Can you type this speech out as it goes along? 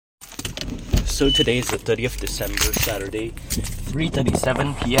So today is the 30th December, Saturday,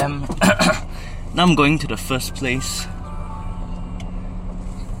 3:37 p.m. Now I'm going to the first place.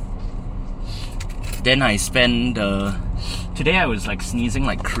 Then I spend... today I was like sneezing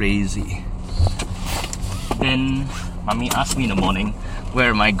like crazy. Then mommy asked me in the morning, where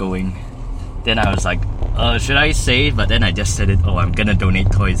am I going? Then I was like, should I say? But then I just said it, I'm gonna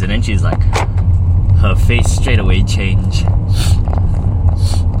donate toys. And then she's like, her face straight away changed.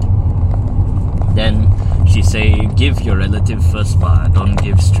 Then she say, give your relative first, but don't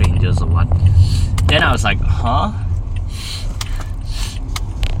give strangers or what. Then I was like, huh?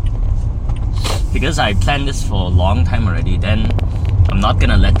 Because I planned this for a long time already, then I'm not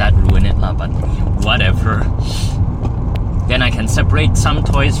gonna let that ruin it lah, but whatever. Then I can separate some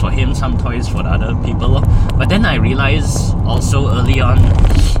toys for him, some toys for the other people. But then I realized also early on,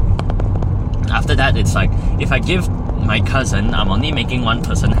 after that, it's like, if I give my cousin, I'm only making one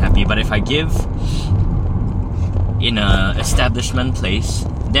person happy. But if I give in a establishment place,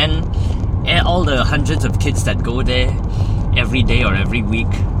 then all the hundreds of kids that go there every day or every week,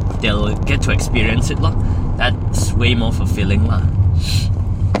 they'll get to experience it lah. That's way more fulfilling lah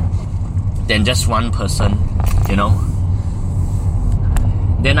than just one person, you know.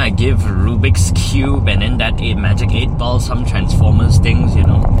 Then I give Rubik's Cube and then that Magic 8 Ball, some Transformers things, you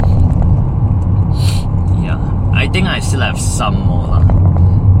know. Yeah, I think I still have some more lah.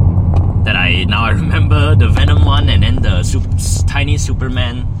 That now I remember the Venom one and then the tiny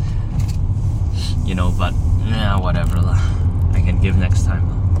Superman, you know, but whatever lah. I can give next time.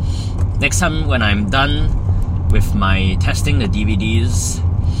 Next time when I'm done with my testing the DVDs,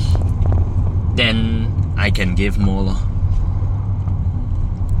 then I can give more lah.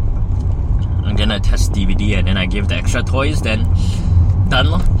 I'm gonna test DVD and then I give the extra toys, then done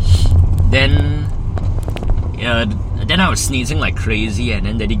lah. Then I was sneezing like crazy and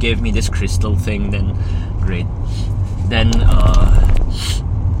then Daddy gave me this crystal thing, then great. Then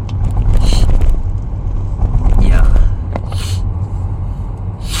yeah.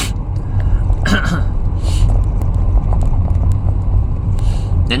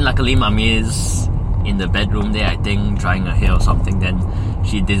 Then luckily mommy is in the bedroom there, I think, drying her hair or something. Then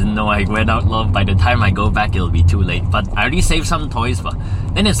she didn't know I went out love. By the time I go back, it'll be too late. But I already saved some toys. But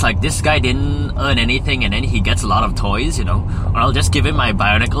then it's like, this guy didn't earn anything and then he gets a lot of toys, you know. Or I'll just give him my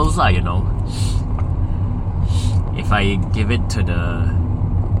Bionicles lah, you know. If I give it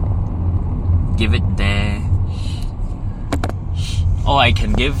there. Or I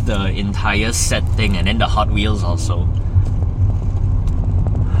can give the entire set thing and then the Hot Wheels also.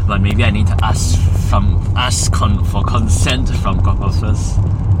 But maybe I need to ask for consent from Coco first,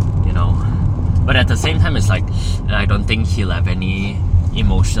 you know. But at the same time, it's like, I don't think he'll have any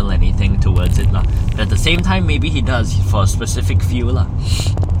emotional anything towards it lah. But at the same time, maybe he does for a specific few lah.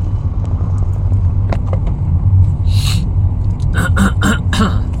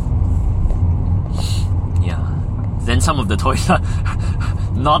 Yeah. Then some of the toys are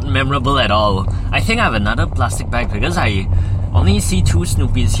not memorable at all. I think I have another plastic bag because I only see 2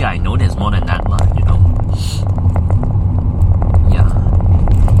 Snoopys here. I know there's more than that lah, you know. Yeah.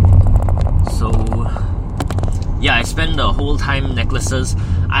 So yeah, I spend the whole time necklaces.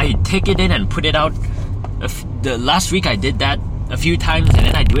 I take it in and put it out. The last week I did that a few times and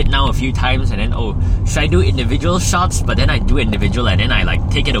then I do it now a few times and then should I do individual shots? But then I do individual and then I like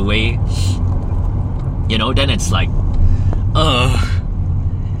take it away, you know. Then it's like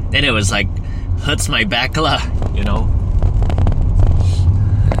then it was like hurts my back lah, you know.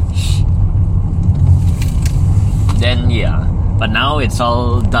 Then yeah, but now it's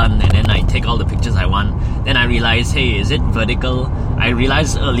all done and then I take all the pictures I want. Then I realize, hey, is it vertical? I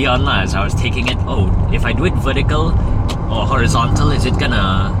realized early on as I was taking it, if I do it vertical or horizontal, is it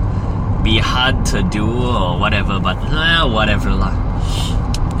gonna be hard to do or whatever? But whatever lah.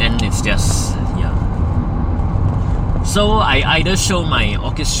 Then it's just, yeah. So I either show my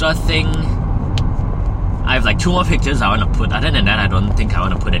orchestra thing. I have like 2 more pictures I want to put. Other than that, I don't think I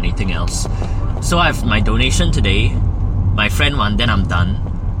want to put anything else. So I have my donation today, my friend one, then I'm done.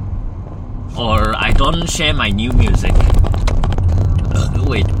 Or I don't share my new music.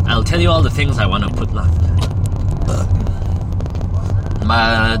 Wait, I'll tell you all the things I want to put lah.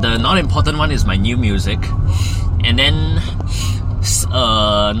 The not important one is my new music. And then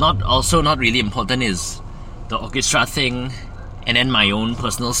not really important is the orchestra thing. And then my own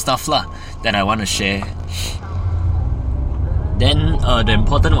personal stuff lah that I want to share. Then the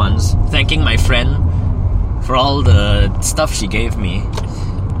important ones, thanking my friend for all the stuff she gave me.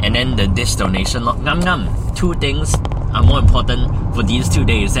 And then this donation, ngam ngam. 2 things are more important for these 2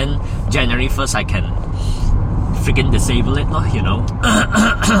 days. Then January 1st I can freaking disable it, you know.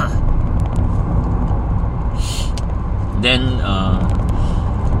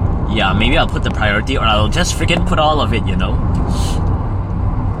 yeah, maybe I'll put the priority, or I'll just freaking put all of it, you know?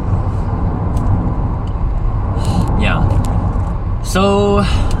 Yeah. So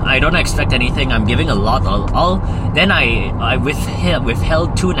I don't expect anything. I'm giving a lot. Then I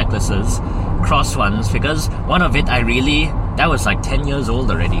withheld 2 necklaces, cross ones, because one of it that was like 10 years old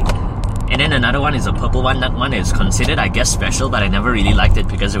already. And then another one is a purple one. That one is considered, I guess, special, but I never really liked it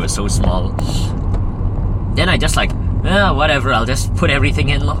because it was so small. Then I just like, whatever, I'll just put everything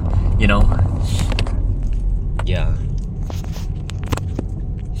in, you know? Yeah.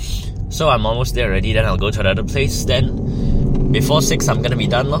 So I'm almost there already, then I'll go to another place. Then before 6 I'm gonna be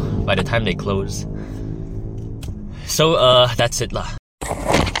done by the time they close. So that's it .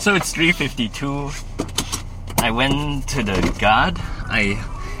 So it's 3:52. I went to the guard. I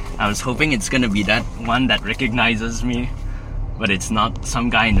was hoping it's gonna be that one that recognizes me, but it's not. Some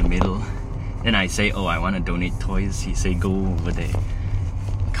guy in the middle. Then I say, oh, I want to donate toys. He say, go over there.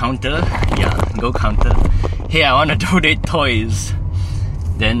 Counter? Yeah, go counter. Hey, I want to donate toys.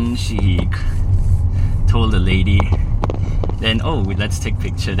 Then she told the lady. Then, oh, let's take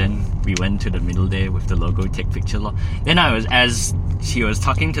picture. Then we went to the middle there with the logo, take picture. Then as she was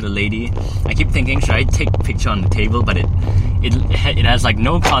talking to the lady, I keep thinking, should I take picture on the table? But it has like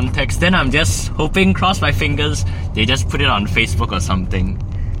no context. Then I'm just hoping, cross my fingers, they just put it on Facebook or something.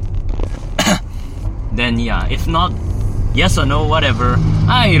 Then yeah, if not, yes or no, whatever,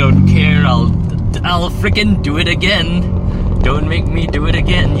 I don't care. I'll freaking do it again. Don't make me do it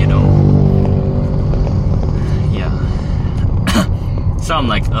again, you know. Yeah. So I'm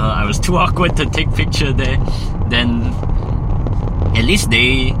like, I was too awkward to take picture there. Then at least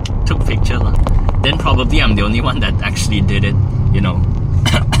they took picture . Then probably I'm the only one that actually did it, you know.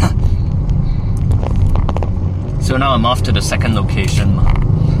 So now I'm off to the second location .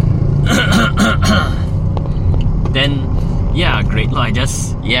 Then yeah, great . I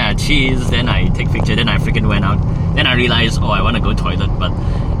just, yeah, cheese. Then I take picture. Then I freaking went out. Then I realized, oh, I want to go toilet, but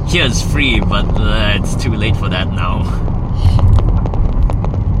here's free, but it's too late for that now.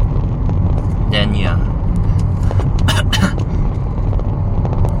 Then yeah.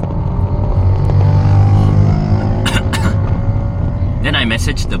 Then I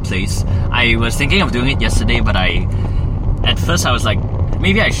messaged the place. I was thinking of doing it yesterday, but at first I was like,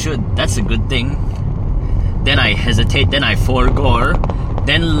 maybe I should. That's a good thing. Then I hesitate. Then I forego.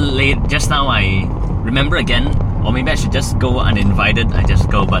 Then just now I remember again, or maybe I should just go uninvited. I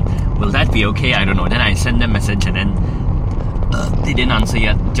just go, but will that be okay? I don't know. Then I send them a message, and then they didn't answer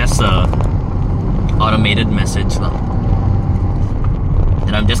yet. Just a automated message .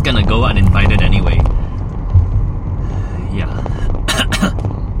 And I'm just gonna go uninvited anyway. Yeah.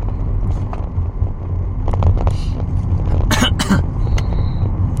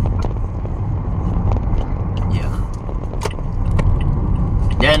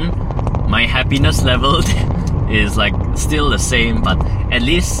 Then my happiness level is like still the same, but at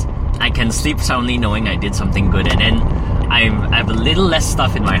least I can sleep soundly knowing I did something good. And then I have a little less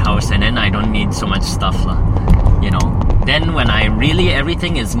stuff in my house, and then I don't need so much stuff, you know. Then when I really,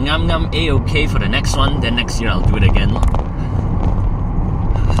 everything is ngam a-okay for the next one, then next year I'll do it again .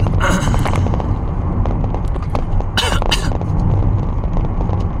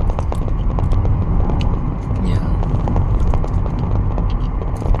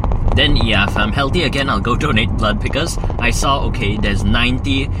 Then yeah, if I'm healthy again, I'll go donate blood, because I saw, okay, there's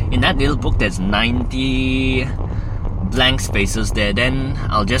 90, in that little book there's 90 blank spaces there. Then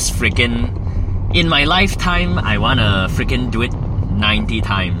I'll just freaking, in my lifetime, I wanna freaking do it 90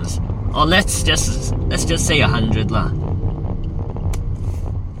 times. Or let's just say 100 .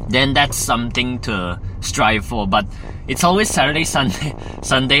 Then that's something to strive for, but it's always Saturday,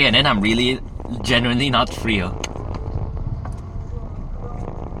 Sunday, and then I'm really genuinely not free.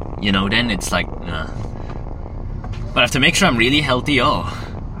 You know, then it's like, but I have to make sure I'm really healthy,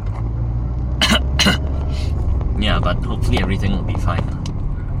 Yeah, but hopefully everything will be fine.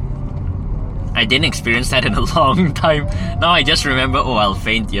 I didn't experience that in a long time. Now I just remember, I'll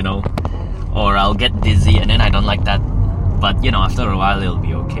faint, you know, or I'll get dizzy, and then I don't like that. But, you know, after a while it'll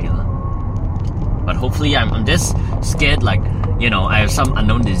be okay . But hopefully I'm just scared, like, you know, I have some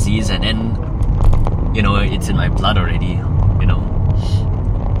unknown disease, and then, you know, it's in my blood already, you know.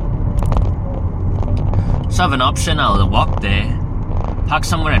 So I have an option. I'll walk there, park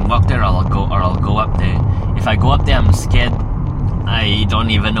somewhere and walk there, or I'll go up there. If I go up there, I'm scared. I don't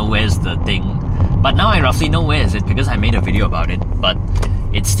even know where's the thing. But now I roughly know where is it, because I made a video about it. But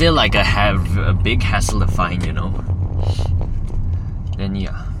it's still like a big hassle to find, you know. Then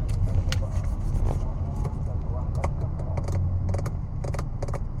yeah.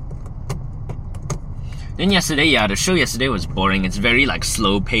 Then yesterday, yeah, the show yesterday was boring. It's very like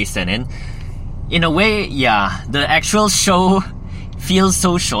slow paced, and then in a way, yeah, the actual show feels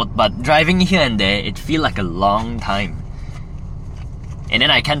so short, but driving here and there, it feels like a long time. And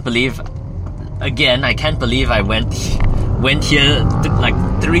then I can't believe I went here like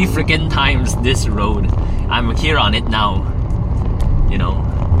 3 freaking times this road. I'm here on it now, you know.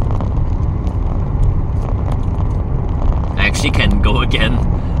 I actually can go again,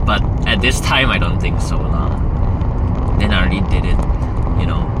 but at this time I don't think so. Then I already did it, you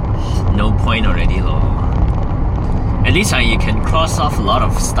know. No point already, lor. At least you can cross off a lot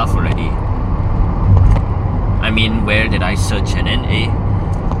of stuff already. I mean, where did I search? And then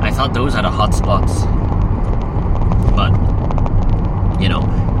I thought those are the hotspots. But, you know.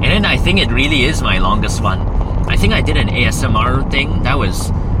 And then I think it really is my longest one. I think I did an ASMR thing. That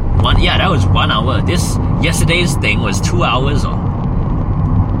was 1 hour. Yesterday's thing was 2 hours.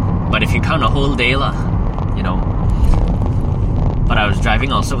 But if you count a whole day, you know. But I was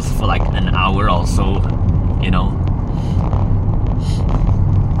driving also for like an hour also, you know.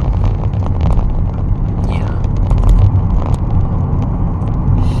 Yeah.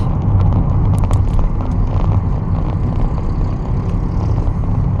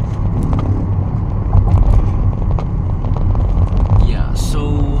 Yeah,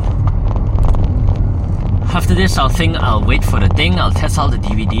 so after this I'll wait for the thing, I'll test all the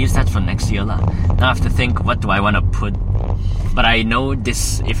DVDs, that's for next year. Now I have to think, what do I want to put? But I know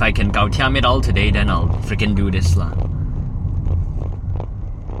this, if I can gaotiam it all today, then I'll freaking do this lah.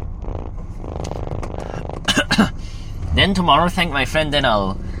 Then tomorrow thank my friend, then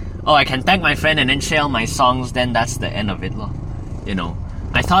I can thank my friend and then share all my songs, then that's the end of it lah. You know.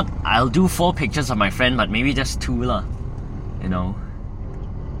 I thought I'll do 4 pictures of my friend, but maybe just 2 lah. You know.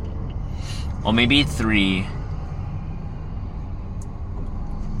 Or maybe 3.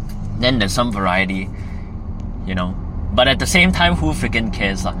 Then there's some variety, you know. But at the same time, who freaking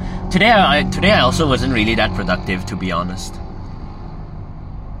cares? Today I also wasn't really that productive, to be honest.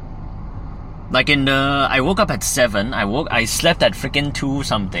 Like I woke up at 7. I slept at freaking 2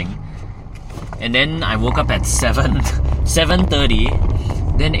 something. And then I woke up at 7:30.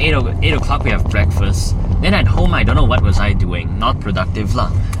 Then 8 o'clock we have breakfast. Then at home I don't know what was I doing. Not productive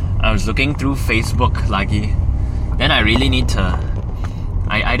lah. I was looking through Facebook lagi. Then I really need to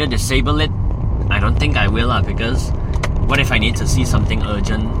I either disable it. I don't think I will because what if I need to see something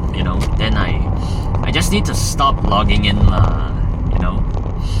urgent, you know? Then I just need to stop logging in, you know?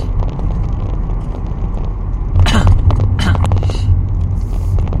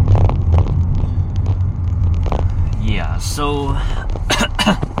 Yeah, so...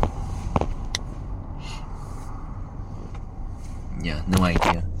 yeah, no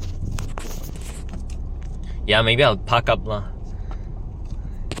idea. Yeah, maybe I'll pack up lah.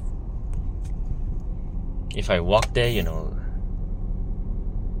 If I walk there, you know.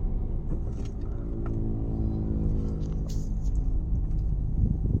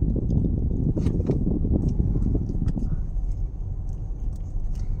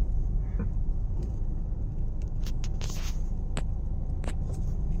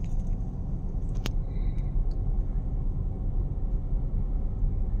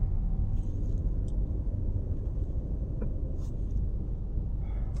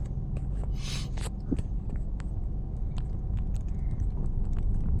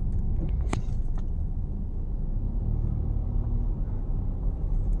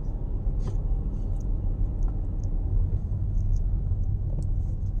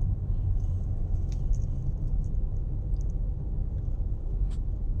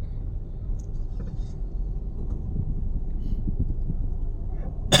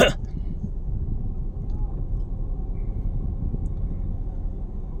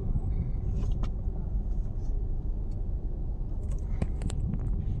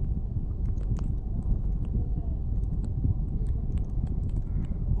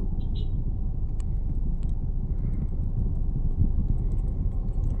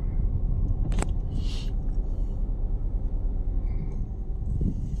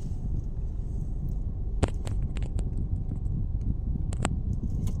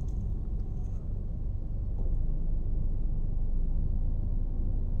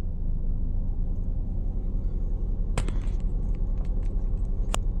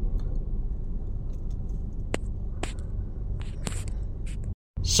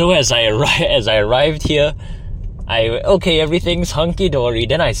 So as I arrived here, everything's hunky-dory.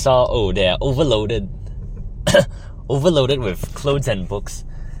 Then I saw, they're overloaded. Overloaded with clothes and books.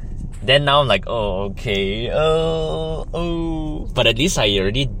 Then now I'm like, okay. But at least I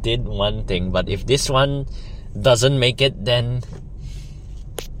already did one thing. But if this one doesn't make it, then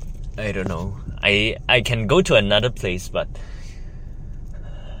I don't know. I can go to another place, but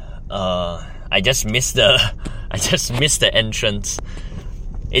I just missed the entrance.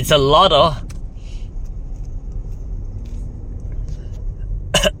 It's a lot of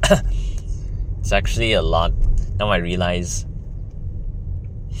it's actually a lot. Now I realize.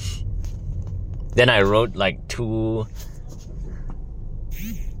 Then I wrote like 2.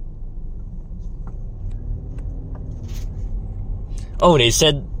 Oh, they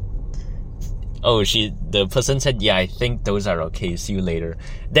said. Oh, the person said, yeah, I think those are okay. See you later.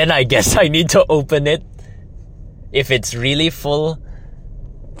 Then I guess I need to open it. If it's really full,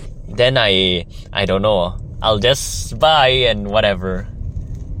 then I don't know. I'll just buy and whatever.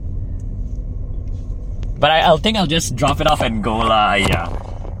 But I'll think I'll just drop it off and go lah. Yeah.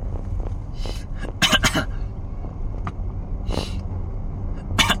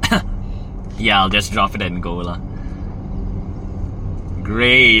 Yeah, I'll just drop it and go lah.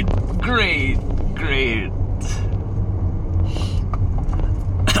 Great.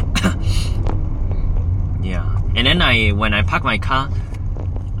 Yeah. And then when I park my car,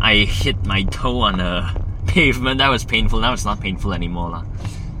 I hit my toe on a pavement. That was painful. Now it's not painful anymore lah.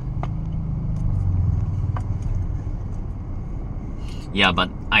 Yeah, but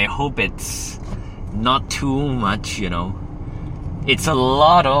I hope it's not too much, you know. It's a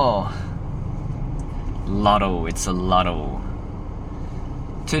lotto. It's a lotto.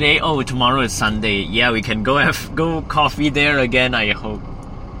 Today, tomorrow is Sunday. Yeah, we can go coffee there again, I hope.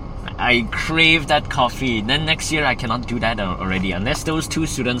 I crave that coffee. Then next year I cannot do that already, unless those 2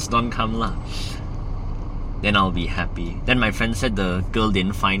 students don't come lah. Then I'll be happy. Then my friend said the girl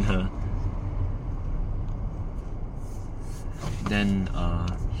didn't find her. Then,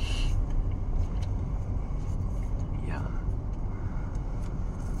 yeah.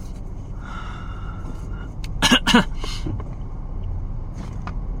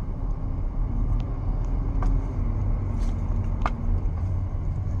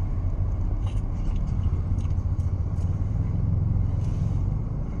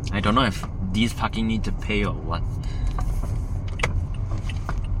 I don't know if these parking need to pay or what.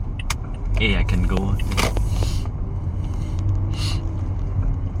 Hey, I can go.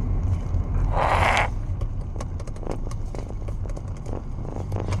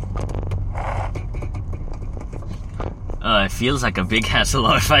 It feels like a big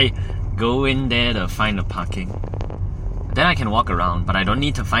hassle if I go in there to find the parking. Then I can walk around, but I don't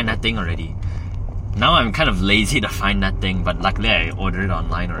need to find that thing already. Now I'm kind of lazy to find that thing, but luckily I ordered it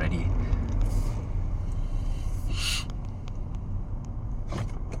online already.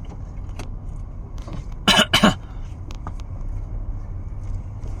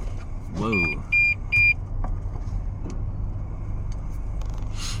 Whoa.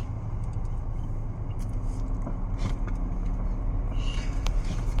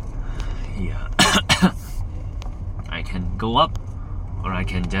 Yeah. I can go up, or I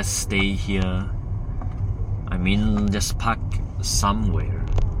can just stay here. I mean, just park somewhere.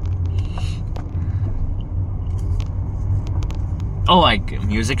 Oh,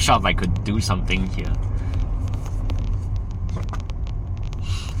 music shop, I could do something here.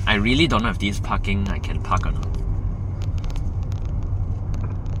 I really don't know if these parking I can park or not.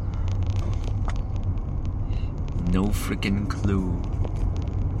 No freaking clue.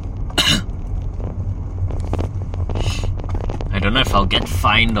 I don't know if I'll get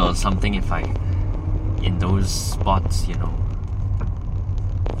fined or something if I in those spots, you know.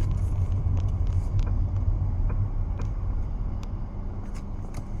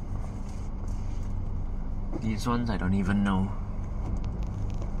 These ones I don't even know.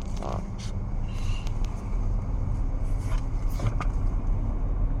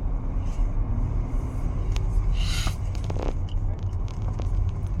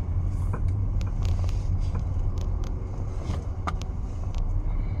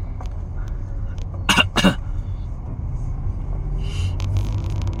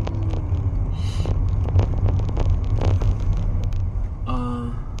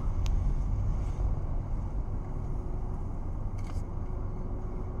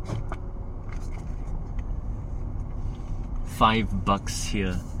 $5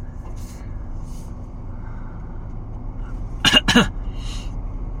 here.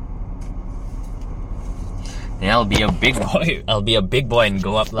 Yeah, I'll be a big boy. I'll be a big boy and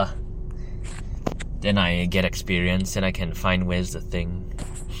go up lah. Then I get experience and I can find where's the thing.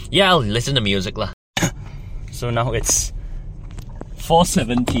 Yeah, I'll listen to music lah. So now it's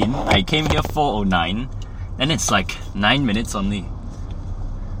 4:17. I came here 4:09. And it's like 9 minutes only.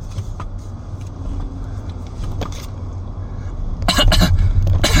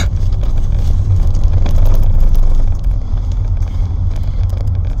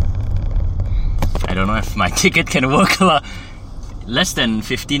 know if my ticket can work. Less than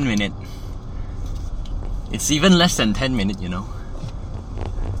 15 minutes. It's even less than 10 minutes, you know.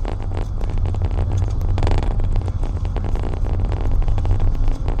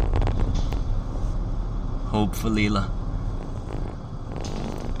 Hopefully lah.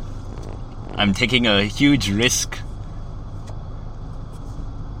 I'm taking a huge risk.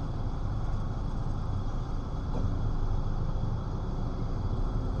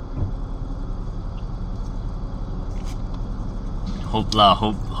 Hope lah,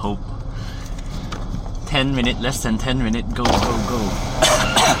 hope. 10 minutes, less than 10 minutes, go.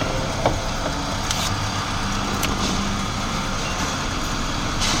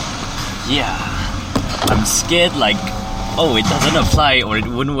 Yeah. I'm scared like, oh, it doesn't apply or it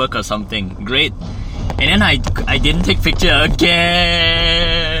wouldn't work or something. Great. And then I didn't take picture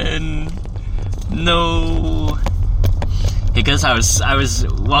again. No. Because I was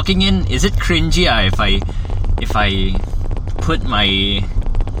walking in. Is it cringy if I put my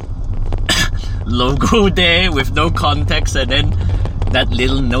logo there with no context and then that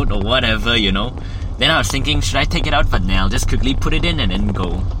little note or whatever, you know? Then I was thinking, should I take it out? But now I'll just quickly put it in and then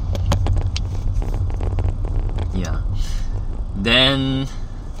go. Yeah. Then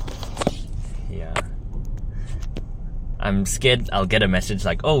yeah, I'm scared I'll get a message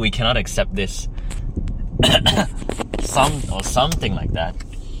like, oh, we cannot accept this. Something like that.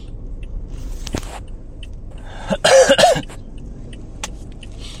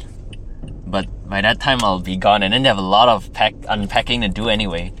 But by that time I'll be gone, and then they have a lot of unpacking to do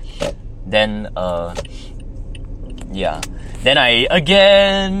anyway. Then yeah. Then I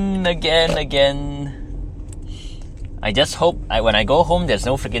again. I just hope when I go home there's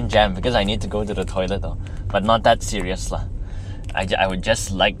no freaking jam, because I need to go to the toilet though. But not that serious lah. I would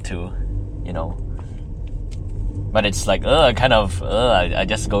just like to, you know. But it's like, I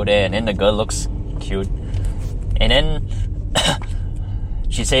just go there, and then the girl looks cute. And then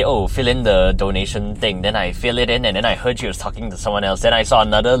she say, oh, fill in the donation thing. Then I fill it in, and then I heard she was talking to someone else. Then I saw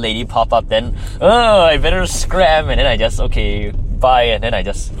another lady pop up. Then, I better scram. And then I just, okay, bye. And then I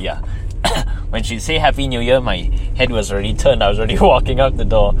just, yeah. When she say Happy New Year, my head was already turned. I was already walking out the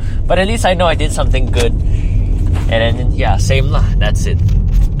door. But at least I know I did something good. And then, yeah, same lah. That's it.